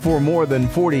For more than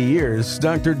 40 years,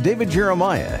 Dr. David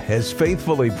Jeremiah has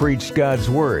faithfully preached God's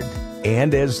Word.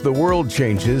 And as the world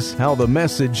changes, how the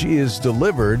message is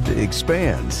delivered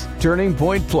expands. Turning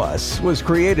Point Plus was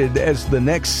created as the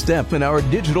next step in our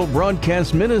digital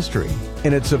broadcast ministry.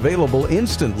 And it's available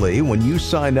instantly when you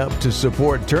sign up to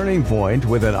support Turning Point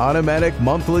with an automatic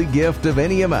monthly gift of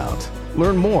any amount.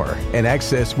 Learn more and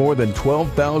access more than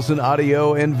 12,000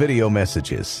 audio and video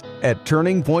messages at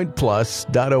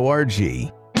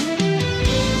turningpointplus.org.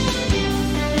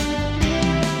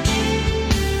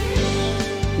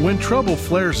 When trouble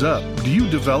flares up, do you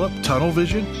develop tunnel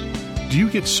vision? Do you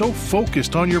get so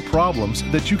focused on your problems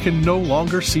that you can no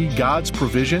longer see God's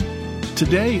provision?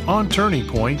 Today on Turning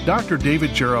Point, Dr.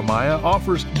 David Jeremiah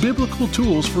offers biblical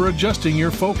tools for adjusting your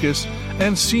focus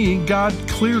and seeing God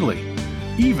clearly,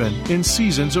 even in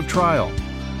seasons of trial.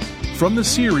 From the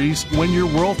series, When Your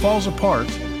World Falls Apart,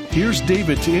 here's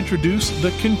David to introduce the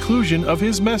conclusion of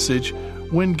his message,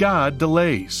 When God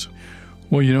Delays.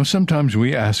 Well, sometimes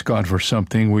we ask God for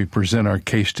something, we present our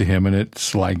case to Him, and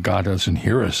it's like God doesn't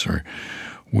hear us, or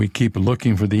we keep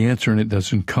looking for the answer and it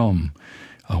doesn't come.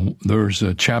 There's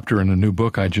a chapter in a new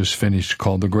book I just finished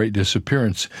called The Great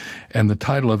Disappearance, and the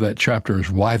title of that chapter is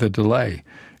Why the Delay?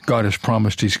 God has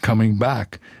promised He's coming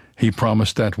back. He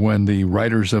promised that when the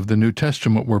writers of the New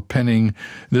Testament were penning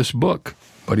this book,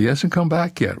 but He hasn't come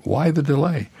back yet. Why the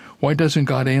delay? Why doesn't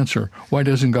God answer? Why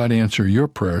doesn't God answer your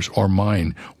prayers or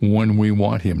mine when we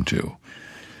want Him to?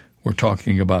 We're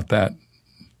talking about that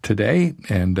today,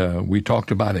 and we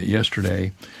talked about it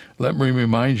yesterday. Let me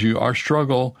remind you, our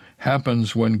struggle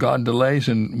happens when God delays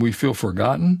and we feel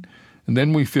forgotten, and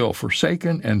then we feel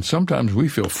forsaken, and sometimes we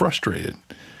feel frustrated.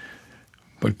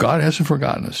 But God hasn't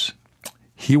forgotten us.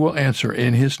 He will answer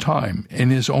in His time, in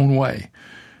His own way,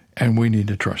 and we need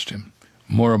to trust Him.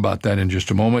 More about that in just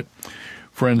a moment.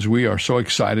 Friends, we are so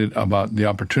excited about the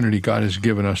opportunity God has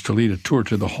given us to lead a tour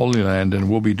to the Holy Land, and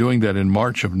we'll be doing that in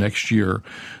March of next year.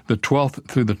 The 12th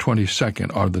through the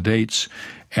 22nd are the dates,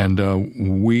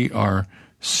 and we are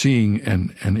seeing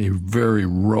a very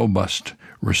robust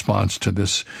response to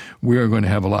this. We are going to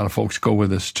have a lot of folks go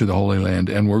with us to the Holy Land,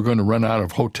 and we're going to run out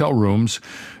of hotel rooms,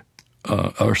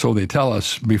 or so they tell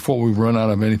us, before we run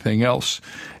out of anything else.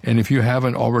 And if you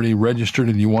haven't already registered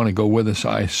and you want to go with us,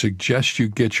 I suggest you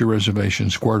get your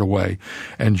reservation squared away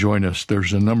and join us.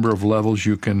 There's a number of levels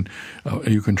you can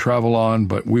travel on,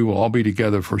 but we will all be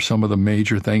together for some of the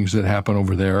major things that happen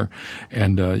over there,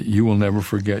 and you will never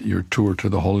forget your tour to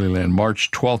the Holy Land,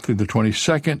 March 12th through the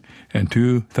 22nd in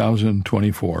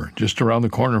 2024. Just around the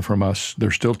corner from us.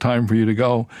 There's still time for you to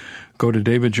go. Go to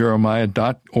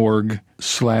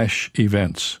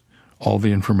davidjeremiah.org/events. All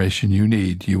the information you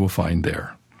need, you will find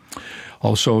there.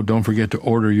 Also, don't forget to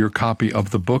order your copy of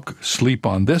the book, Sleep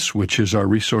on This, which is our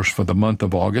resource for the month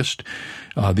of August.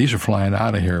 These are flying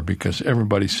out of here because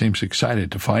everybody seems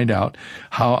excited to find out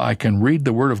how I can read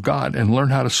the Word of God and learn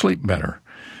how to sleep better.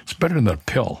 It's better than a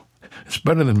pill. It's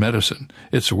better than medicine.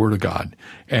 It's the Word of God.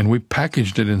 And we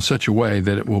packaged it in such a way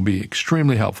that it will be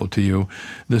extremely helpful to you.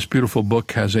 This beautiful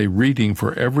book has a reading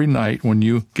for every night when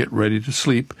you get ready to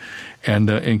sleep. And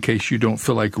in case you don't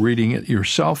feel like reading it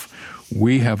yourself,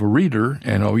 we have a reader,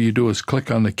 and all you do is click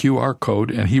on the QR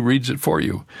code, and he reads it for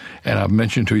you. And I've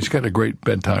mentioned to you, he's got a great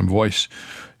bedtime voice.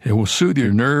 It will soothe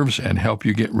your nerves and help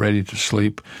you get ready to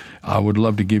sleep. I would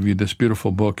love to give you this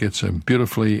beautiful book. It's a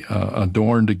beautifully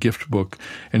adorned gift book,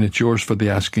 and it's yours for the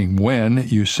asking when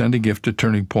you send a gift to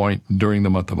Turning Point during the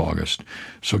month of August.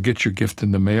 So get your gift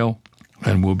in the mail,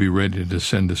 and we'll be ready to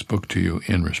send this book to you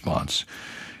in response.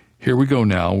 Here we go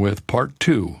now with part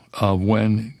 2 of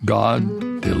When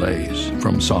God Delays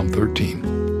from Psalm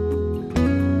 13.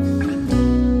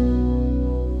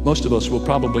 Most of us will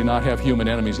probably not have human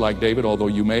enemies like David, although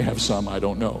you may have some, I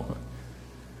don't know.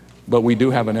 But we do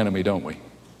have an enemy, don't we?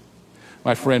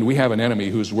 My friend, we have an enemy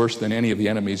who's worse than any of the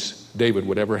enemies David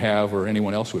would ever have or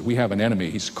anyone else would. We have an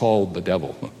enemy. He's called the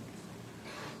devil.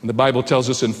 And the Bible tells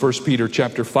us in 1 Peter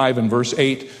chapter 5 and verse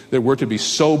 8 that we're to be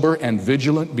sober and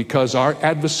vigilant because our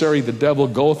adversary, the devil,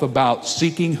 goeth about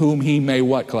seeking whom he may,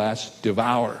 what, class?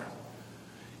 Devour.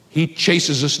 He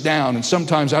chases us down. And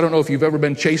sometimes, I don't know if you've ever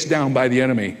been chased down by the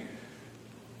enemy,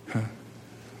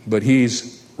 but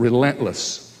he's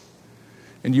relentless.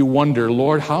 And you wonder,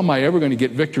 Lord, how am I ever going to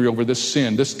get victory over this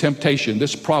sin, this temptation,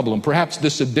 this problem, perhaps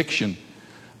this addiction?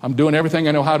 I'm doing everything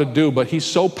I know how to do, but he's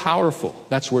so powerful.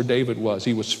 That's where David was.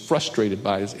 He was frustrated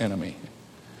by his enemy.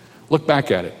 Look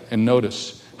back at it and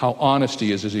notice how honest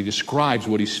he is as he describes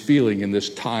what he's feeling in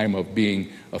this time of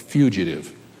being a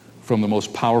fugitive from the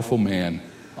most powerful man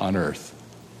on earth.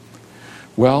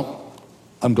 Well,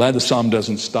 I'm glad the psalm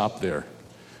doesn't stop there.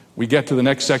 we get to the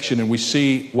next section and we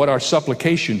see what our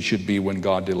supplication should be when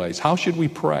God delays. How should we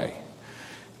pray?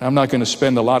 I'm not going to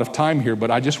spend a lot of time here, but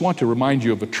I just want to remind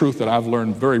you of a truth that I've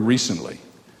learned very recently.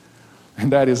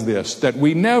 And that is this, that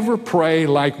we never pray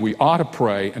like we ought to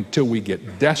pray until we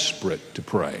get desperate to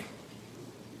pray.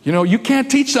 You know, you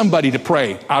can't teach somebody to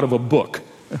pray out of a book.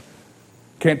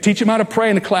 Can't teach them how to pray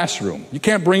in a classroom. You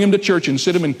can't bring them to church and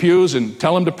sit them in pews and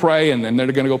tell them to pray and then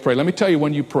they're going to go pray. Let me tell you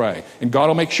when you pray, and God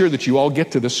will make sure that you all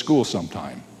get to this school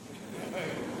sometime.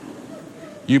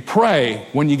 You pray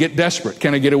when you get desperate.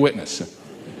 Can I get a witness?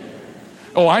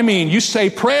 Oh, I mean, you say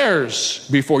prayers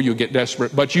before you get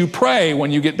desperate, but you pray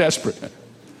when you get desperate.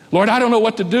 Lord, I don't know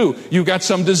what to do. You got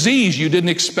some disease you didn't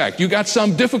expect. You got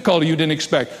some difficulty you didn't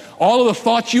expect. All of the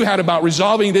thoughts you had about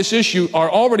resolving this issue are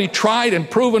already tried and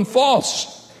proven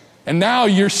false. And now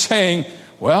you're saying,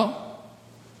 well,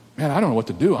 man, I don't know what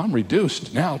to do. I'm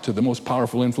reduced now to the most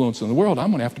powerful influence in the world.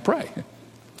 I'm going to have to pray.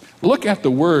 Look at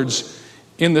the words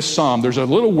in this psalm. There's a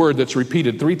little word that's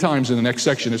repeated 3 times in the next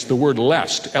section. It's the word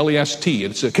lest, L-E-S-T.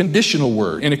 It's a conditional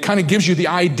word, and it kind of gives you the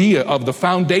idea of the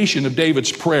foundation of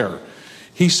David's prayer.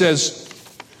 He says,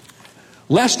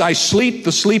 lest I sleep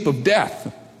the sleep of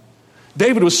death.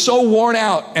 David was so worn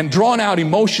out and drawn out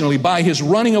emotionally by his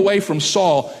running away from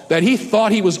Saul that he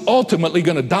thought he was ultimately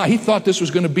going to die. He thought this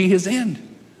was going to be his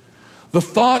end. The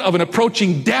thought of an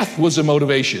approaching death was a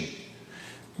motivation.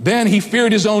 Then he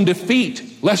feared his own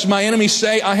defeat, lest my enemies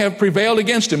say, I have prevailed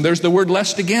against him. There's the word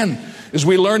lest again. As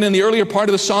we learned in the earlier part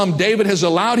of the psalm, David has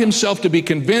allowed himself to be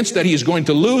convinced that he's going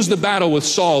to lose the battle with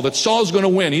Saul, that Saul's going to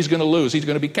win, he's going to lose, he's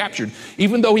going to be captured.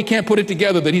 Even though he can't put it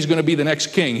together that he's going to be the next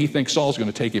king, he thinks Saul's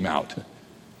going to take him out.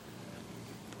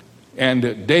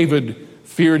 And David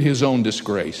feared his own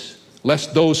disgrace,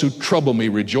 lest those who trouble me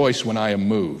rejoice when I am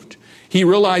moved. He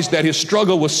realized that his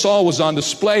struggle with Saul was on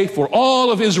display for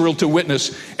all of Israel to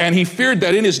witness, and he feared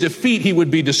that in his defeat he would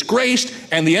be disgraced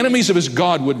and the enemies of his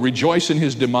God would rejoice in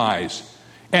his demise.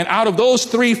 And out of those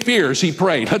 3 fears he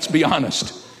prayed. Let's be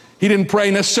honest. He didn't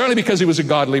pray necessarily because he was a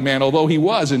godly man, although he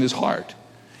was in his heart.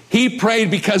 He prayed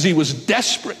because he was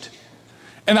desperate.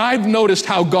 And I've noticed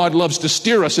how God loves to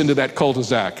steer us into that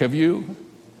cul-de-sac. Have you?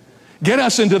 Get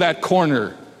us into that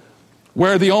corner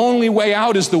where the only way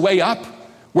out is the way up,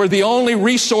 where the only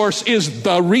resource is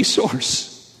the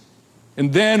resource.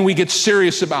 And then we get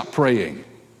serious about praying.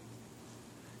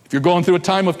 If you're going through a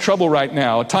time of trouble right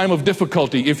now, a time of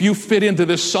difficulty, if you fit into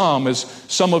this psalm, as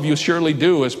some of you surely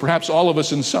do, as perhaps all of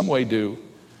us in some way do,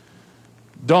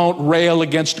 don't rail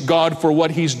against God for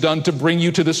what he's done to bring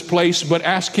you to this place, but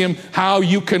ask him how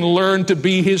you can learn to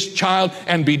be his child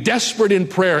and be desperate in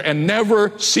prayer and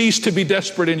never cease to be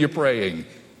desperate in your praying.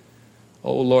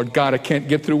 Oh, Lord God, I can't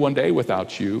get through one day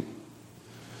without you.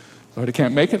 Lord, I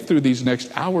can't make it through these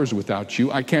next hours without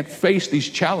you. I can't face these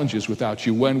challenges without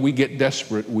you. When we get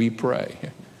desperate, we pray.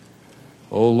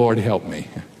 Oh, Lord, help me.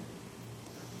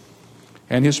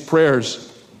 And his prayers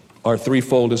are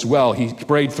threefold as well. He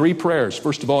prayed 3 prayers.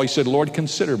 First of all, he said, Lord,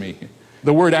 consider me.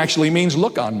 The word actually means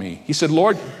look on me. He said,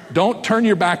 Lord, don't turn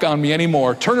your back on me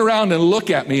anymore. Turn around and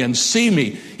look at me and see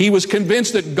me. He was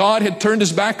convinced that God had turned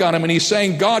his back on him, and he's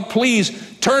saying, God,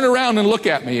 please turn around and look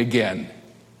at me again.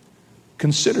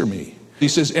 Consider me. He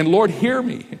says, and Lord, hear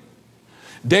me.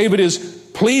 David is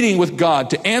pleading with God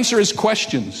to answer his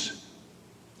questions.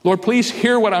 Lord, please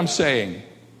hear what I'm saying.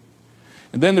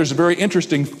 And then there's a very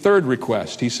interesting 3rd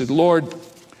request. He said, Lord,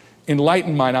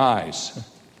 enlighten mine eyes.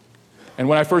 And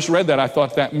when I first read that, I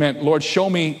thought that meant, Lord, show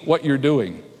me what you're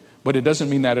doing. But it doesn't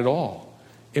mean that at all.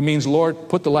 It means, Lord,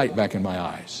 put the light back in my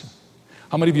eyes.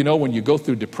 How many of you know when you go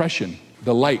through depression,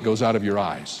 the light goes out of your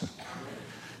eyes?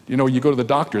 You know, you go to the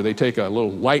doctor, they take a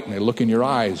little light and they look in your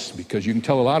eyes because you can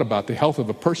tell a lot about the health of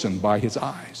a person by his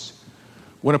eyes.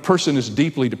 When a person is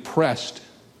deeply depressed,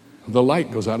 the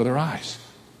light goes out of their eyes.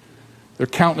 Their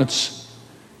countenance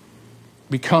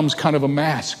becomes kind of a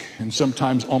mask and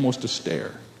sometimes almost a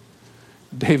stare.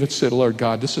 David said, Lord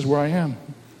God, this is where I am.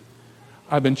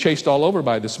 I've been chased all over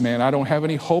by this man. I don't have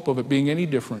any hope of it being any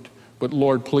different. But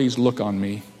Lord, please look on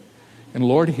me. And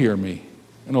Lord, hear me.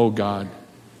 And oh God,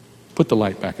 put the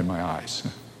light back in my eyes.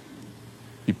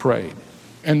 He prayed.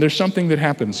 And there's something that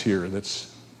happens here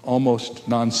that's almost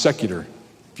non secular.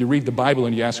 If you read the Bible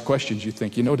and you ask questions, you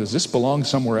think, does this belong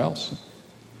somewhere else?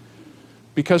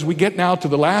 Because we get now to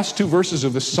the last 2 verses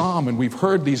of the psalm and we've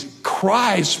heard these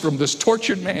cries from this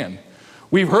tortured man.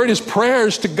 We've heard his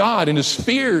prayers to God and his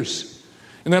fears.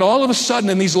 And then all of a sudden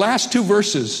in these last 2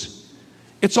 verses,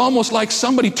 it's almost like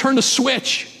somebody turned a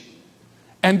switch.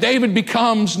 And David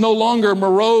becomes no longer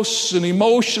morose and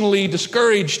emotionally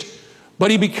discouraged,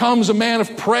 but he becomes a man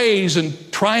of praise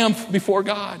and triumph before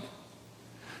God.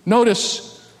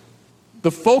 Notice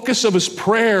The focus of his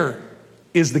prayer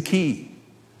is the key.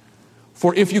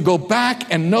 For if you go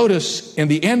back and notice in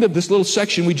the end of this little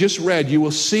section we just read, you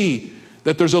will see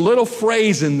that there's a little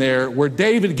phrase in there where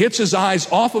David gets his eyes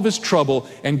off of his trouble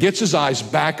and gets his eyes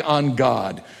back on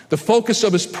God. The focus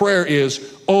of his prayer is,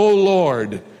 "O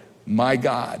Lord, my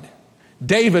God."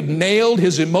 David nailed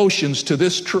his emotions to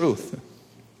this truth.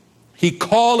 He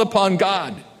called upon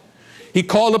God. He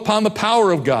called upon the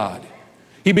power of God.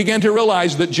 He began to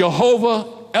realize that Jehovah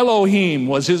Elohim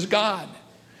was his God.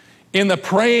 In the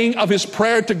praying of his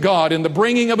prayer to God, in the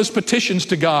bringing of his petitions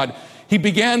to God, he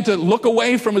began to look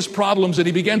away from his problems and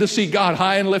he began to see God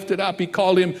high and lifted up. He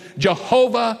called him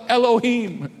Jehovah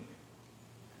Elohim.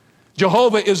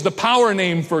 Jehovah is the power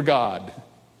name for God.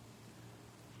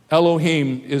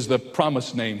 Elohim is the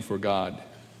promise name for God.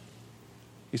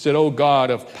 He said, "O God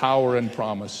of power and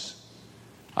promise,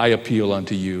 I appeal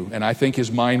unto you." And I think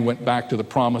his mind went back to the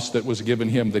promise that was given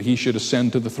him, that he should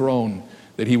ascend to the throne,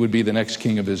 that he would be the next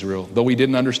king of Israel. Though he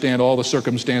didn't understand all the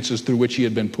circumstances through which he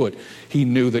had been put, he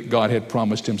knew that God had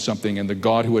promised him something, and the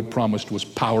God who had promised was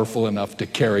powerful enough to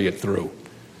carry it through.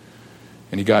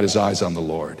 And he got his eyes on the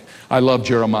Lord. I love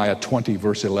Jeremiah 20,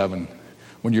 verse 11.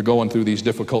 When you're going through these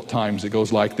difficult times, it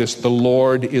goes like this: "The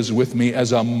Lord is with me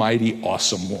as a mighty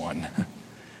awesome one.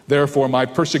 Therefore my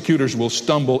persecutors will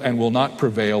stumble and will not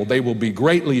prevail. They will be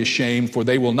greatly ashamed, for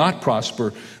they will not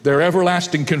prosper. Their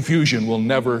everlasting confusion will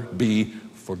never be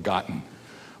forgotten."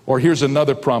 Or here's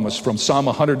another promise from Psalm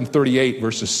 138,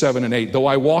 verses 7 and 8. "Though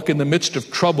I walk in the midst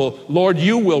of trouble, Lord,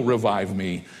 you will revive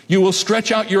me. You will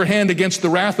stretch out your hand against the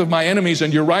wrath of my enemies,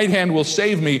 and your right hand will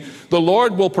save me. The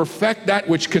Lord will perfect that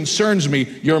which concerns me.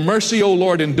 Your mercy, O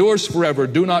Lord, endures forever.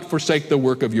 Do not forsake the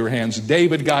work of your hands."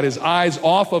 David got his eyes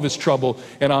off of his trouble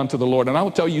and onto the Lord. And I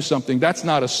will tell you something, that's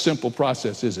not a simple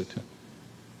process, is it?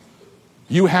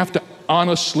 You have to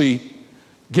honestly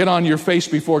get on your face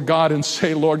before God and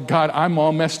say, "Lord God, I'm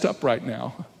all messed up right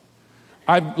now.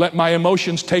 I've let my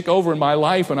emotions take over in my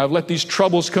life, and I've let these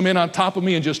troubles come in on top of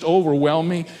me and just overwhelm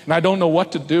me, and I don't know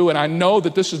what to do, and I know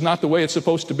that this is not the way it's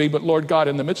supposed to be, but Lord God,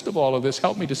 in the midst of all of this,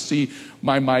 help me to see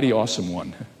my mighty awesome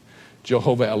one,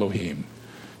 Jehovah Elohim."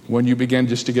 When you begin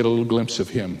just to get a little glimpse of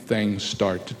him, things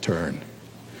start to turn.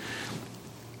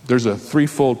 There's a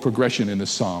threefold progression in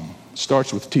this psalm. It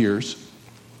starts with tears,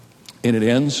 and it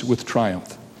ends with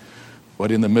triumph.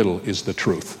 But in the middle is the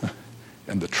truth.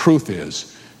 And the truth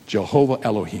is Jehovah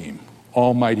Elohim,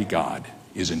 Almighty God,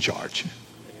 is in charge.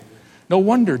 No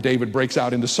wonder David breaks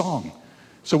out into song.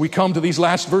 So we come to these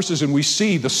last verses and we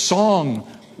see the song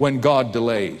when God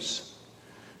delays.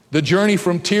 The journey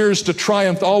from tears to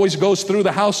triumph always goes through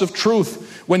the house of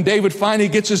truth. When David finally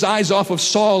gets his eyes off of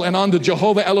Saul and onto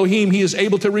Jehovah Elohim, he is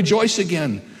able to rejoice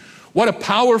again. What a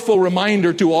powerful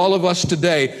reminder to all of us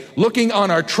today. Looking on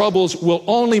our troubles will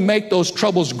only make those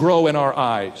troubles grow in our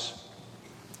eyes.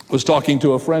 I was talking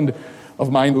to a friend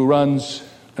of mine who runs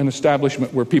an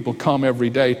establishment where people come every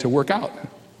day to work out.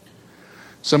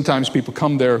 Sometimes people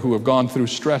come there who have gone through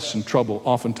stress and trouble,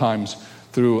 oftentimes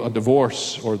through a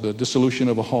divorce or the dissolution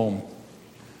of a home.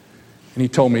 And he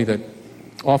told me that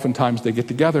oftentimes they get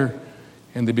together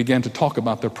and they begin to talk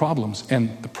about their problems, and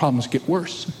the problems get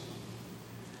worse.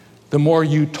 The more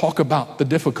you talk about the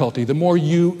difficulty, the more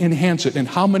you enhance it. And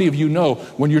how many of you know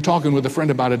when you're talking with a friend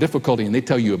about a difficulty and they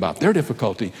tell you about their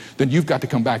difficulty, then you've got to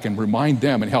come back and remind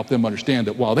them and help them understand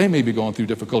that while they may be going through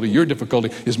difficulty, your difficulty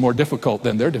is more difficult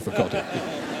than their difficulty.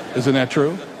 Isn't that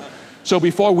true? So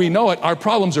before we know it, our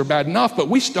problems are bad enough, but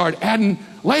we start adding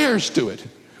layers to it.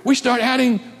 We start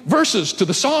adding verses to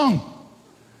the song,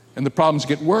 and the problems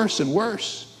get worse and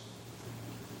worse.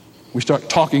 We start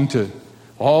talking to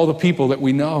all the people that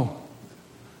we know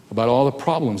about all the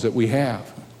problems that we have.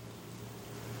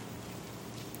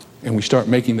 And we start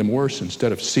making them worse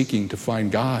instead of seeking to find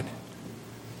God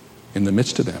in the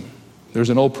midst of them. There's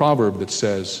an old proverb that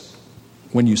says,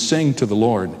 when you sing to the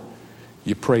Lord,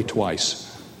 you pray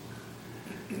twice.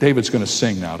 David's going to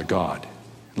sing now to God.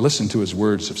 Listen to his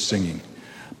words of singing.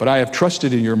 "But I have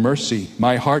trusted in your mercy.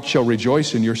 My heart shall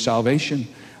rejoice in your salvation.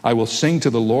 I will sing to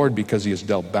the Lord because he has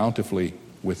dealt bountifully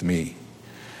with me."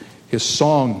 His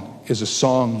song is a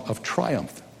song of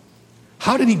triumph.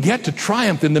 How did he get to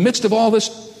triumph in the midst of all this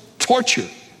torture?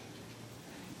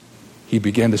 He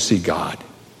began to see God.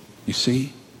 You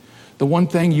see? The one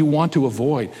thing you want to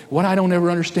avoid, what I don't ever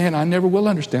understand, I never will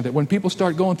understand, that when people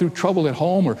start going through trouble at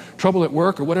home or trouble at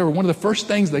work or whatever, one of the first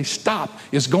things they stop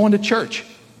is going to church.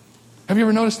 Have you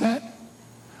ever noticed that?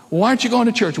 Well, why aren't you going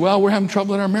to church? Well, we're having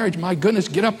trouble in our marriage. My goodness,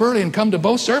 get up early and come to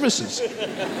both services.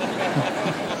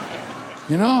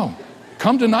 You know,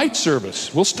 come to night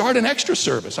service. We'll start an extra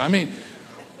service. I mean,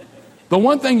 The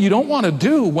one thing you don't want to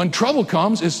do when trouble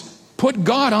comes is put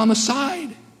God on the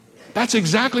side. That's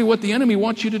exactly what the enemy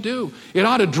wants you to do. It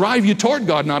ought to drive you toward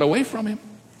God, not away from him.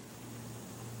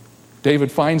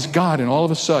 David finds God, and all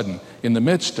of a sudden, in the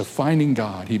midst of finding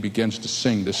God, he begins to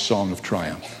sing this song of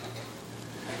triumph.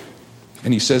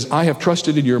 And he says, I have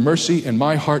trusted in your mercy, and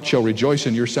my heart shall rejoice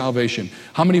in your salvation.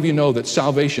 How many of you know that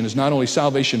salvation is not only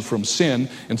salvation from sin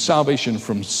and salvation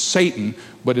from Satan,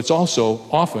 but it's also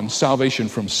often salvation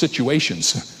from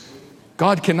situations?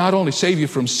 God can not only save you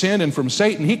from sin and from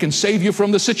Satan, he can save you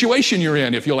from the situation you're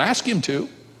in if you'll ask him to.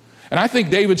 And I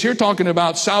think David's here talking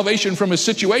about salvation from his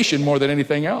situation more than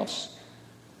anything else.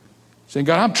 Saying,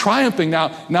 God, I'm triumphing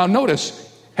now. Now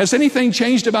notice, has anything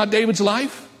changed about David's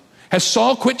life? Has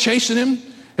Saul quit chasing him?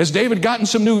 Has David gotten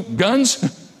some new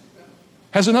guns?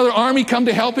 Has another army come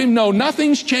to help him? No,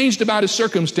 nothing's changed about his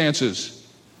circumstances,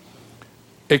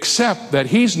 except that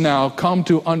he's now come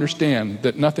to understand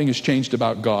that nothing has changed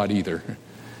about God either,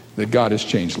 that God is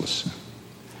changeless,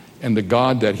 and the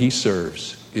God that he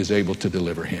serves is able to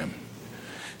deliver him.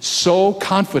 So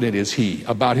confident is he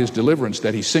about his deliverance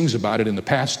that he sings about it in the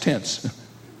past tense.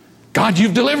 God,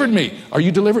 you've delivered me. Are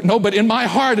you delivered? No, but in my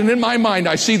heart and in my mind,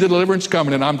 I see the deliverance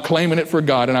coming, and I'm claiming it for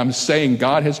God, and I'm saying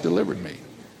God has delivered me.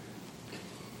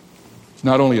 It's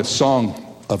not only a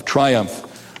song of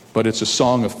triumph, but it's a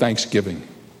song of thanksgiving.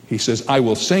 He says, I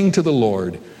will sing to the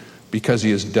Lord because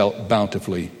he has dealt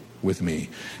bountifully with me.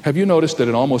 Have you noticed that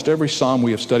in almost every psalm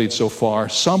we have studied so far,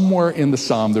 somewhere in the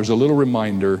psalm there's a little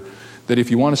reminder that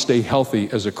if you want to stay healthy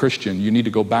as a Christian, you need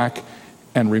to go back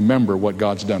and remember what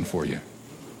God's done for you.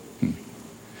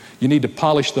 You need to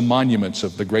polish the monuments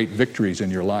of the great victories in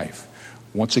your life.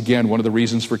 Once again, one of the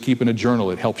reasons for keeping a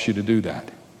journal, it helps you to do that.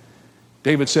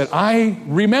 David said, I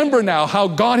remember now how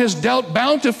God has dealt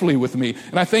bountifully with me.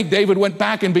 And I think David went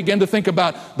back and began to think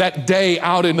about that day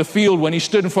out in the field when he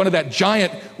stood in front of that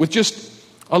giant with just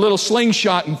a little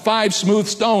slingshot and 5 smooth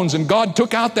stones. And God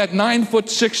took out that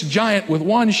 9'6" giant with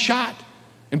one shot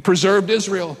and preserved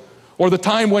Israel. Or the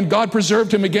time when God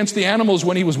preserved him against the animals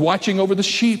when he was watching over the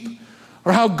sheep.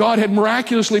 Or how God had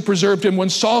miraculously preserved him when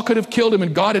Saul could have killed him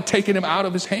and God had taken him out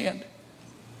of his hand.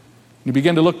 He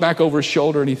began to look back over his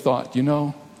shoulder and he thought, you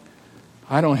know,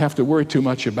 I don't have to worry too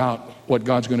much about what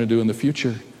God's going to do in the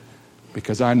future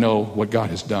because I know what God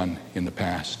has done in the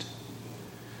past.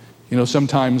 You know,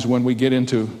 sometimes when we get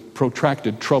into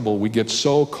protracted trouble, we get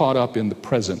so caught up in the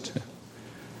present.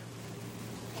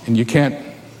 And you can't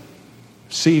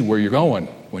see where you're going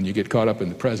when you get caught up in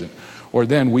the present. Or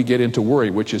then we get into worry,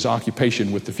 which is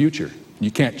occupation with the future.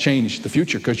 You can't change the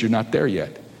future because you're not there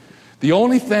yet. The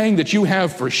only thing that you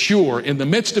have for sure in the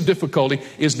midst of difficulty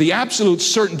is the absolute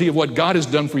certainty of what God has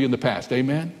done for you in the past.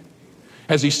 Amen?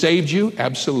 Has he saved you?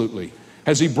 Absolutely.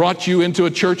 Has he brought you into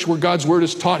a church where God's word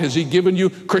is taught? Has he given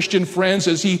you Christian friends?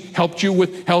 Has he helped you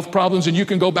with health problems? And you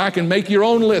can go back and make your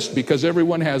own list because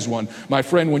everyone has one. My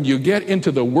friend, when you get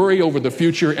into the worry over the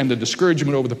future and the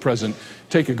discouragement over the present,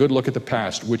 take a good look at the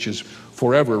past, which is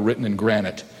forever written in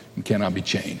granite and cannot be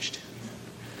changed.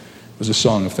 It was a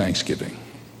song of thanksgiving.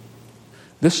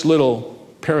 This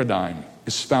little paradigm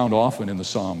is found often in the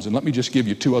Psalms. And let me just give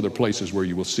you 2 other places where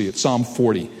you will see it. Psalm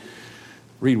 40.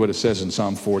 Read what it says in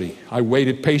Psalm 40. I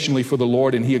waited patiently for the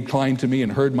Lord, and he inclined to me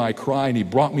and heard my cry, and he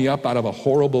brought me up out of a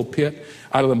horrible pit,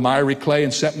 out of the miry clay,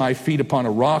 and set my feet upon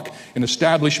a rock, and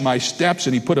established my steps,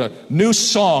 and he put a new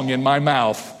song in my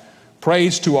mouth.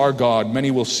 Praise to our God. Many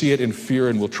will see it in fear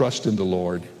and will trust in the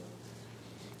Lord.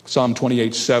 Psalm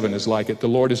 28:7 is like it. The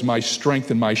Lord is my strength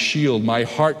and my shield. My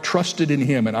heart trusted in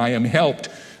him, and I am helped.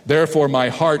 Therefore my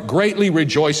heart greatly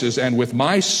rejoices, and with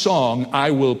my song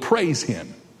I will praise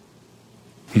him.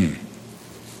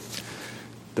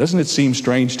 Doesn't it seem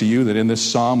strange to you that in this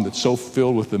psalm that's so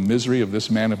filled with the misery of this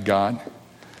man of God,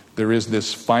 there is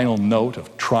this final note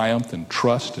of triumph and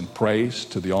trust and praise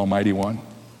to the Almighty One?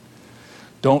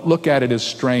 Don't look at it as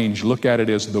strange. Look at it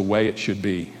as the way it should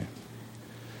be.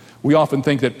 We often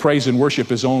think that praise and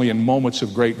worship is only in moments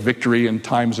of great victory and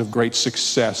times of great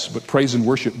success, but praise and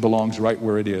worship belongs right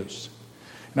where it is.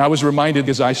 And I was reminded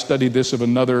as I studied this of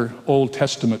another Old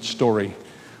Testament story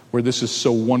where this is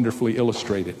so wonderfully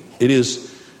illustrated. It is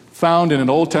found in an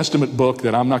Old Testament book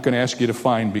that I'm not going to ask you to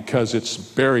find because it's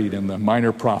buried in the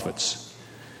Minor Prophets.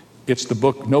 It's the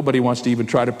book nobody wants to even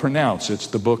try to pronounce. It's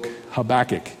the book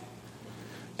Habakkuk.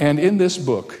 And in this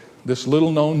book, this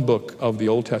little known book of the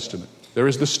Old Testament, there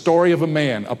is the story of a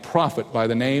man, a prophet by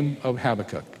the name of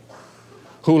Habakkuk,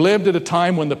 who lived at a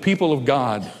time when the people of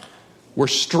God were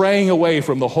straying away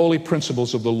from the holy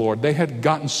principles of the Lord. They had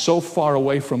gotten so far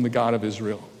away from the God of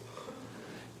Israel.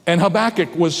 And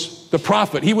Habakkuk was the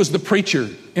prophet. He was the preacher.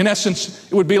 In essence,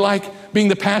 it would be like being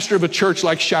the pastor of a church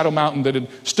like Shadow Mountain that had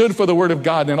stood for the word of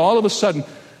God. And all of a sudden,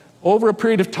 over a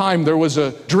period of time, there was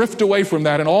a drift away from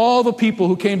that. And all the people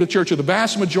who came to church, or the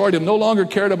vast majority of them, no longer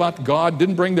cared about God,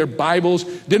 didn't bring their Bibles,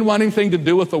 didn't want anything to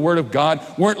do with the word of God,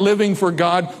 weren't living for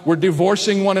God, were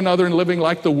divorcing one another and living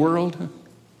like the world.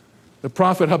 The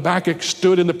prophet Habakkuk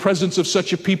stood in the presence of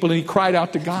such a people and he cried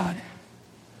out to God,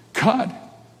 God,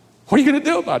 what are you going to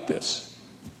do about this?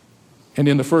 And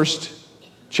in the first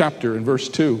chapter, in verse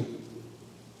 2,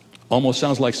 almost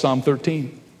sounds like Psalm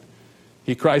 13.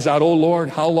 He cries out, "O Lord,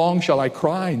 how long shall I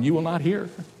cry and you will not hear?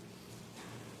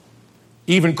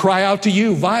 Even cry out to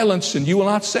you violence and you will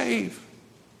not save.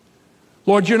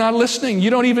 Lord, you're not listening. You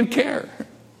don't even care."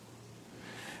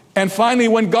 And finally,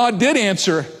 when God did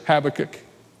answer Habakkuk,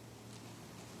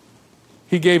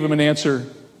 he gave him an answer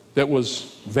that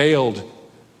was veiled.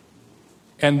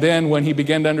 And then when he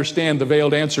began to understand the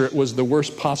veiled answer, it was the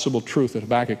worst possible truth that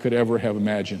Habakkuk could ever have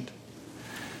imagined.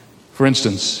 For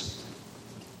instance,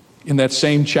 in that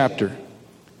same chapter,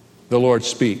 the Lord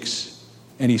speaks,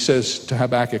 and he says to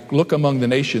Habakkuk, "Look among the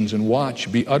nations and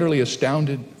watch, be utterly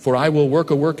astounded, for I will work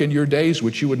a work in your days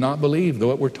which you would not believe,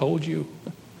 though it were told you."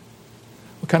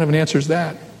 What kind of an answer is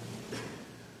that?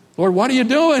 Lord, what are you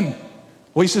doing?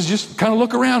 Well, he says, just kind of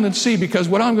look around and see, because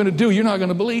what I'm going to do, you're not going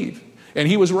to believe. And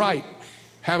he was right.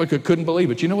 Habakkuk couldn't believe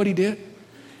it. You know what he did?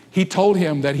 He told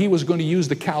him that he was going to use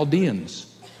the Chaldeans,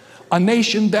 a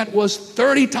nation that was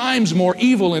 30 times more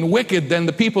evil and wicked than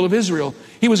the people of Israel.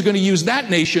 He was going to use that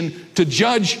nation to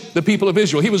judge the people of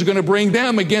Israel. He was going to bring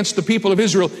them against the people of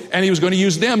Israel, and he was going to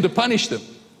use them to punish them.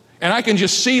 And I can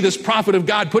just see this prophet of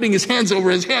God putting his hands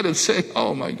over his head and saying,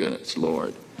 "Oh my goodness,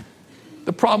 Lord.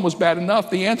 The problem was bad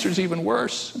enough. The answer is even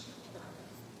worse."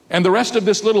 And the rest of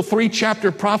this little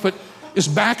 3-chapter prophet is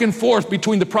back and forth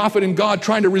between the prophet and God,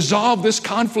 trying to resolve this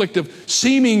conflict of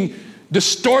seeming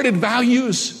distorted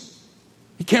values.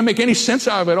 He can't make any sense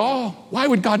out of it all. Why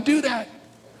would God do that?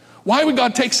 Why would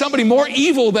God take somebody more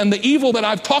evil than the evil that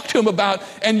I've talked to him about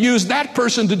and use that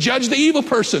person to judge the evil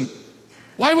person?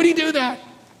 Why would he do that?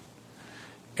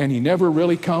 And he never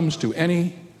really comes to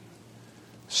any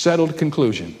settled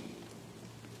conclusion,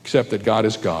 except that God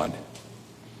is God.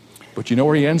 But you know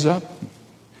where he ends up?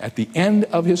 At the end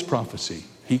of his prophecy,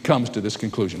 he comes to this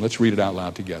conclusion. Let's read it out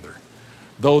loud together.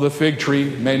 "Though the fig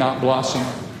tree may not blossom,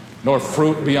 nor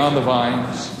fruit be on the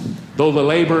vines, though the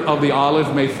labor of the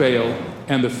olive may fail,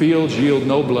 and the fields yield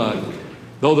no blood,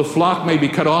 though the flock may be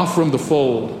cut off from the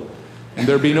fold, and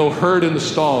there be no herd in the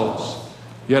stalls,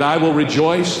 yet I will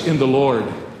rejoice in the Lord.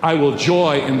 I will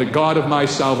joy in the God of my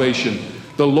salvation.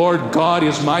 The Lord God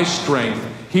is my strength.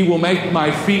 He will make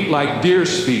my feet like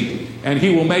deer's feet, and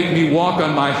he will make me walk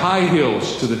on my high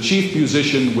hills to the chief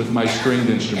musician with my stringed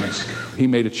instruments." He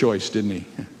made a choice, didn't he?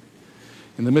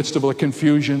 In the midst of the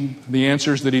confusion, the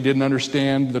answers that he didn't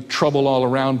understand, the trouble all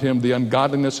around him, the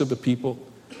ungodliness of the people,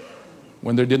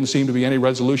 when there didn't seem to be any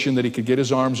resolution that he could get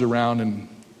his arms around and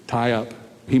tie up,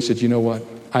 he said, "You know what?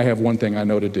 I have one thing I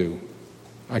know to do.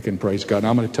 I can praise God. And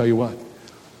I'm going to tell you what.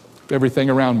 If everything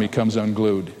around me comes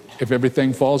unglued, if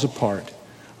everything falls apart,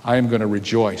 I am going to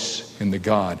rejoice in the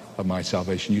God of my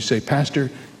salvation." You say,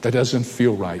 "Pastor, that doesn't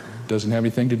feel right." It doesn't have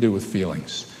anything to do with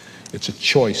feelings. It's a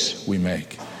choice we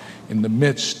make. In the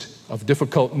midst of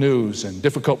difficult news and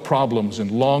difficult problems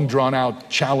and long drawn out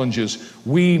challenges,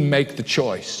 we make the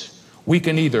choice. We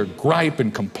can either gripe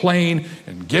and complain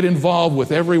and get involved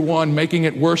with everyone, making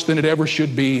it worse than it ever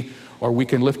should be, or we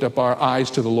can lift up our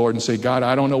eyes to the Lord and say, "God,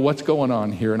 I don't know what's going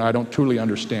on here and I don't truly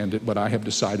understand it, but I have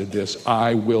decided this.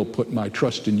 I will put my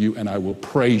trust in you and I will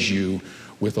praise you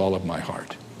with all of my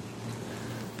heart."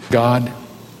 God,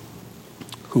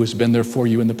 who has been there for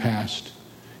you in the past,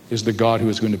 is the God who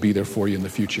is going to be there for you in the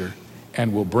future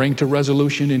and will bring to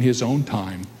resolution in his own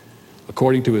time,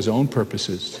 according to his own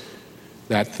purposes,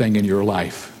 that thing in your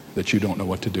life that you don't know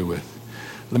what to do with.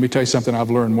 Let me tell you something I've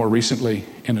learned more recently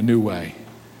in a new way.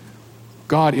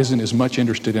 God isn't as much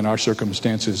interested in our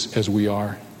circumstances as we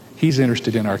are. He's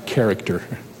interested in our character.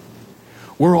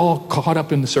 We're all caught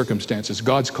up in the circumstances.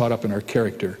 God's caught up in our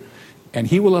character. And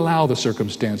he will allow the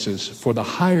circumstances for the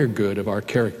higher good of our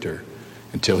character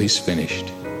until he's finished.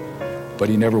 But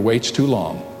he never waits too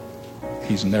long.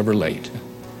 He's never late.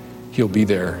 He'll be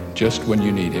there just when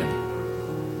you need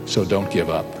him. So don't give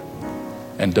up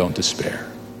and don't despair.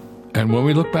 And when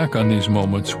we look back on these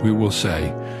moments, we will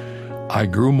say, I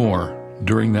grew more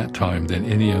during that time than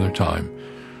any other time.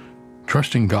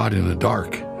 Trusting God in the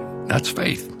dark, that's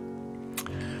faith.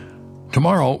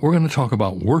 Tomorrow, we're going to talk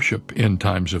about worship in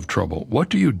times of trouble. What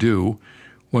do you do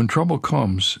when trouble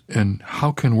comes, and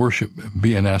how can worship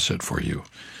be an asset for you?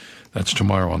 That's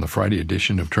tomorrow on the Friday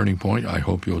edition of Turning Point. I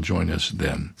hope you'll join us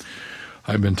then.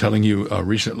 I've been telling you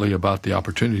recently about the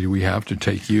opportunity we have to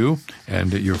take you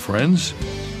and your friends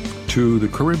to the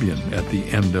Caribbean at the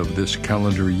end of this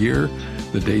calendar year.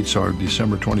 The dates are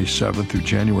December 27th through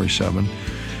January 7th.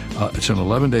 It's an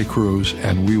 11-day cruise,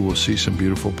 and we will see some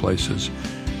beautiful places.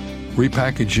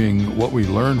 Repackaging what we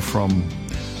learned from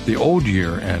the old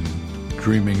year and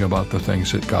dreaming about the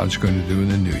things that God's going to do in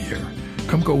the new year.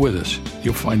 Come go with us.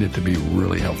 You'll find it to be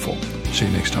really helpful. See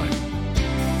you next time.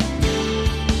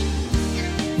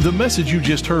 The message you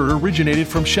just heard originated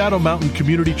from Shadow Mountain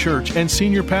Community Church and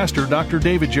Senior Pastor Dr.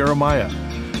 David Jeremiah.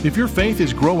 If your faith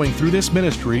is growing through this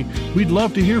ministry, we'd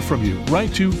love to hear from you.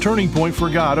 Write to Turning Point for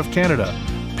God of Canada,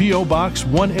 P.O. Box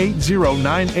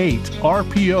 18098,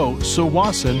 RPO,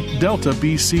 Sawasan, Delta,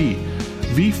 BC,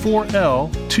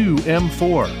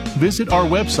 V4L2M4. Visit our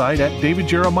website at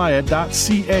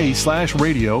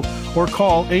davidjeremiah.ca/radio or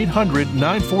call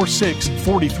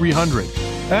 800-946-4300.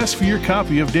 Ask for your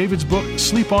copy of David's book,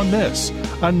 Sleep on This,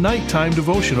 a nighttime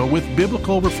devotional with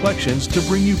biblical reflections to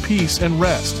bring you peace and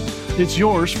rest. It's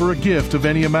yours for a gift of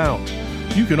any amount.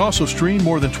 You can also stream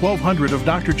more than 1,200 of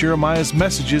Dr. Jeremiah's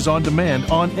messages on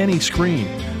demand on any screen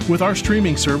with our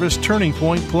streaming service, Turning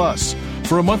Point Plus.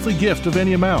 For a monthly gift of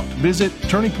any amount, visit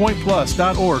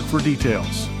turningpointplus.org for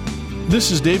details.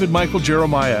 This is David Michael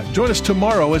Jeremiah. Join us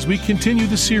tomorrow as we continue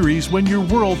the series When Your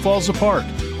World Falls Apart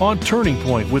on Turning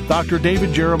Point with Dr.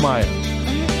 David Jeremiah.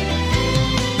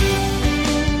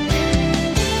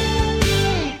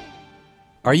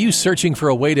 Are you searching for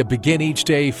a way to begin each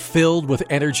day filled with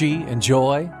energy and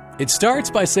joy? It starts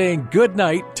by saying good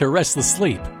night to restless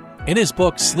sleep. In his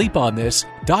book, Sleep on This,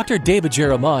 Dr. David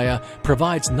Jeremiah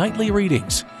provides nightly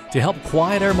readings to help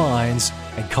quiet our minds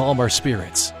and calm our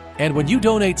spirits. And when you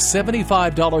donate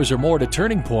 $75 or more to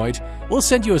Turning Point, we'll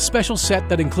send you a special set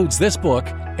that includes this book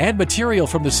and material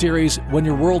from the series When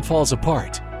Your World Falls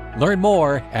Apart. Learn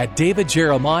more at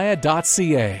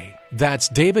davidjeremiah.ca. That's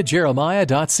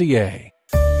davidjeremiah.ca.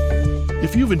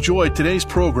 If you've enjoyed today's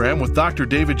program with Dr.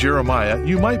 David Jeremiah,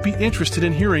 you might be interested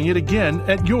in hearing it again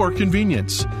at your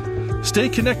convenience. Stay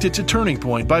connected to Turning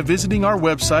Point by visiting our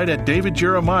website at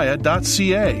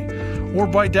davidjeremiah.ca or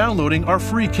by downloading our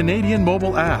free Canadian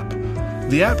mobile app.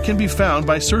 The app can be found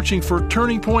by searching for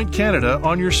Turning Point Canada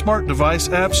on your smart device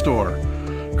app store.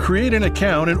 Create an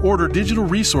account and order digital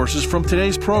resources from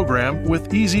today's program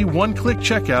with easy one-click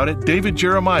checkout at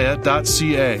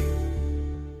davidjeremiah.ca.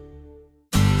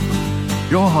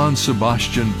 Johann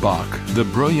Sebastian Bach, the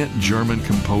brilliant German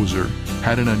composer,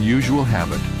 had an unusual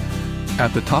habit.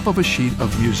 At the top of a sheet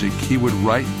of music, he would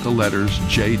write the letters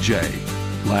JJ,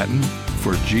 Latin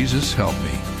for Jesus Help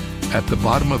Me. At the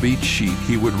bottom of each sheet,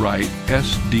 he would write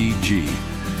SDG,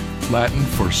 Latin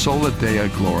for Sola Deo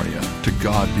Gloria, to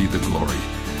God be the glory.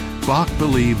 Bach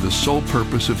believed the sole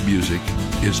purpose of music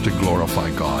is to glorify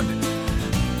God.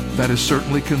 That is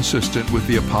certainly consistent with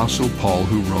the Apostle Paul,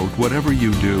 who wrote, "Whatever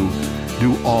you do,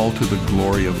 do all to the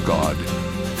glory of God."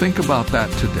 Think about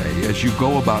that today as you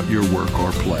go about your work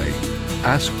or play.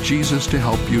 Ask Jesus to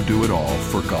help you do it all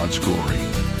for God's glory.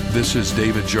 This is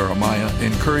David Jeremiah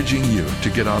encouraging you to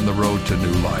get on the road to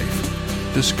new life.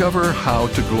 Discover how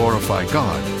to glorify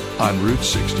God on Route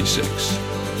 66.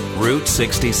 Route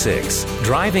 66,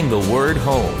 driving the word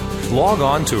home. Log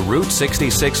on to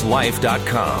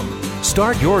Route66Life.com.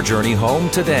 Start your journey home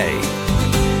today.